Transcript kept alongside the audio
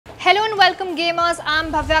Hello and welcome gamers,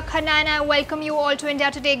 I'm Bhavya Khanna and I welcome you all to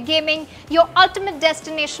India Today Gaming, your ultimate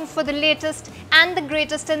destination for the latest and the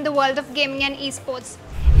greatest in the world of gaming and esports.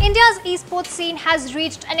 India's esports scene has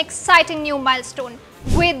reached an exciting new milestone.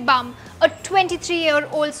 Ved Bamb, a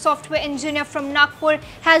 23-year-old software engineer from Nagpur,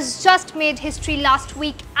 has just made history last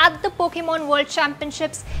week at the Pokémon World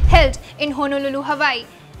Championships held in Honolulu, Hawaii.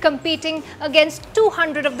 Competing against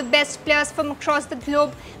 200 of the best players from across the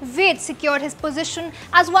globe, Ved secured his position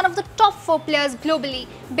as one of the top 4 players globally,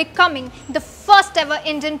 becoming the first ever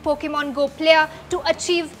Indian Pokémon GO player to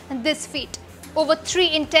achieve this feat. Over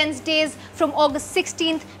 3 intense days from August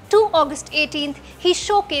 16th to August 18th, he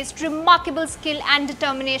showcased remarkable skill and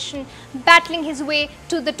determination, battling his way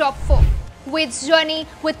to the top 4. Ved's journey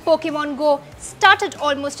with Pokémon GO started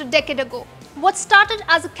almost a decade ago. What started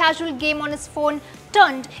as a casual game on his phone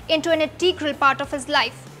turned into an integral part of his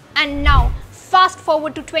life. And now, fast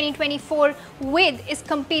forward to 2024, Ved is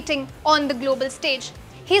competing on the global stage.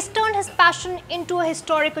 He's turned his passion into a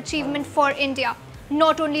historic achievement for India.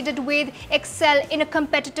 Not only did Ved excel in a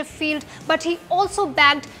competitive field, but he also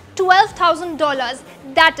bagged $12,000,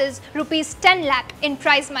 that is rupees 10 lakh in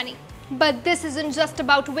prize money. But this isn't just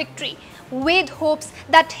about victory. Ved hopes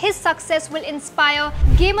that his success will inspire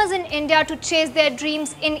gamers in India to chase their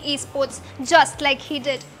dreams in esports, just like he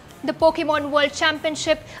did. The Pokémon World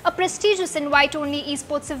Championship, a prestigious invite-only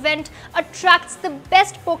esports event, attracts the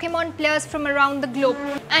best Pokémon players from around the globe.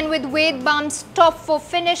 And with Ved Bamb's top 4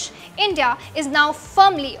 finish, India is now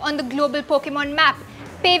firmly on the global Pokémon map,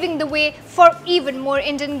 paving the way for even more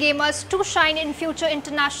Indian gamers to shine in future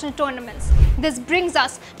international tournaments. This brings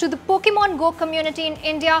us to the Pokémon GO community in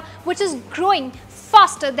India, which is growing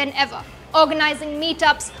faster than ever, organizing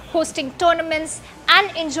meetups, hosting tournaments,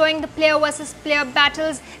 and enjoying the player versus player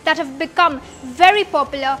battles that have become very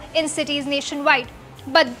popular in cities nationwide.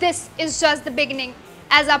 But this is just the beginning.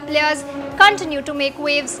 As our players continue to make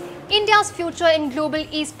waves, India's future in global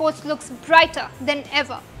esports looks brighter than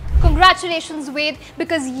ever. Congratulations, Ved,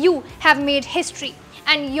 because you have made history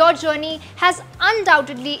and your journey has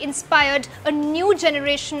undoubtedly inspired a new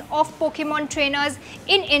generation of Pokémon trainers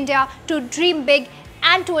in India to dream big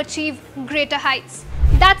and to achieve greater heights.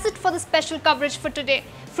 That's it for the special coverage for today.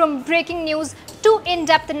 From breaking news to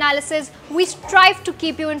in-depth analysis, we strive to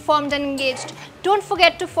keep you informed and engaged. Don't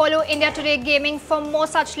forget to follow India Today Gaming for more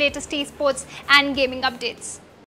such latest esports and gaming updates.